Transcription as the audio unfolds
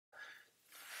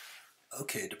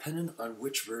Okay, depending on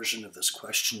which version of this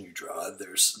question you draw,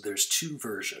 there's two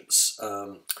versions.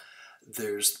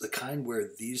 There's the kind where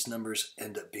these numbers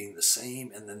end up being the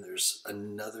same, and then there's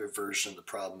another version of the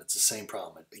problem. It's the same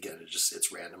problem. Again,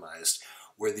 it's randomized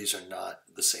where these are not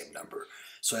the same number.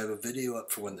 So I have a video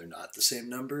up for when they're not the same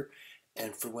number,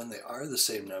 and for when they are the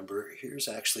same number, here's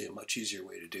actually a much easier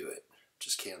way to do it.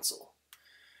 Just cancel.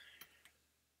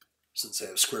 Since I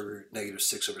have square root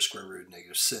 -6 over square root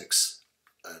 -6,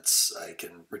 I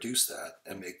can reduce that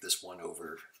and make this 1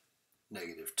 over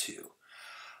 -2.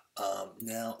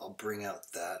 Now I'll bring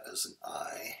out that as an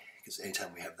I, because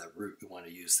anytime we have that root, we want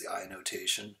to use the I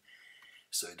notation,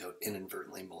 so I don't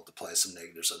inadvertently multiply some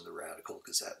negatives on the radical,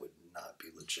 because that would not be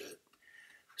legit.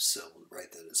 So we'll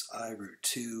write that as I root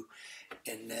 2,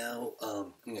 and now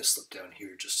I'm going to slip down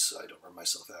here just so I don't run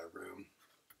myself out of room.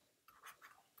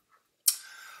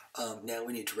 Now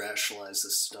we need to rationalize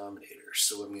this denominator.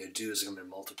 So what I'm going to do is I'm going to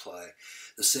multiply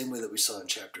the same way that we saw in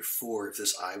chapter 4. If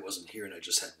this I wasn't here and I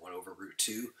just had 1 over root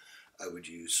 2, I would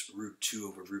use root 2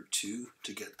 over root 2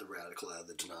 to get the radical out of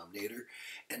the denominator.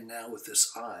 And now with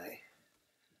this I,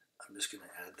 I'm just going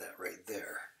to add that right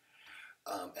there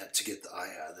to get the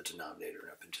I out of the denominator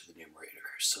and up into the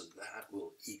numerator. So that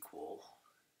will equal,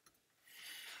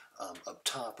 up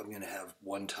top I'm going to have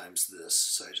 1 times this,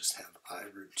 so I just have I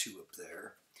root 2 up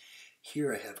there.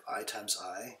 Here I have I times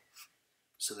I,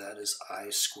 so that is I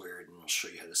squared, and I'll show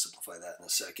you how to simplify that in a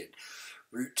second.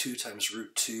 Root 2 times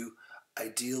root 2,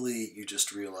 ideally you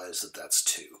just realize that that's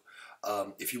 2.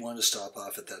 If you want to stop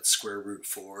off at that square root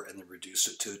 4 and then reduce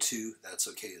it to a 2, that's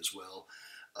okay as well.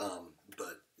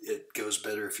 But it goes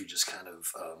better if you just kind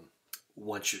of,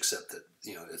 once you accept that,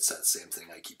 it's that same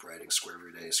thing, I keep writing square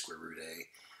root A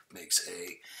makes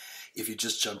A. If you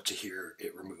just jump to here,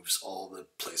 it removes all the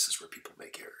places where people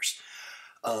make errors.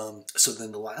 So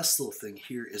then the last little thing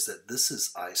here is that this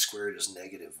is I squared is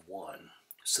 -1.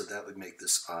 So that would make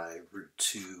this I root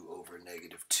 2 over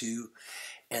 -2.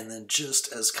 And then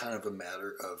just as kind of a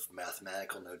matter of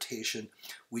mathematical notation,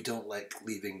 we don't like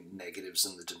leaving negatives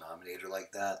in the denominator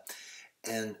like that.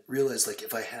 And realize, like,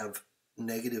 if I have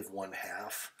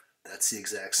 -1/2, that's the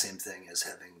exact same thing as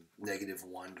having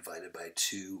 -1 divided by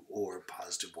 2 or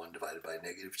 +1 divided by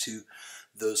 -2.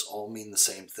 Those all mean the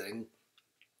same thing.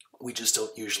 We just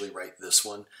don't usually write this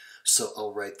one, so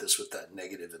I'll write this with that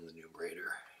negative in the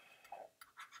numerator.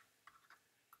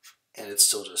 And it's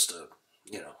still just a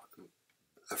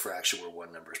fraction where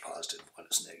one number is positive, one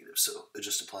is negative. So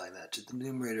just applying that to the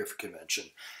numerator for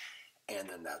convention, and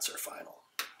then that's our final.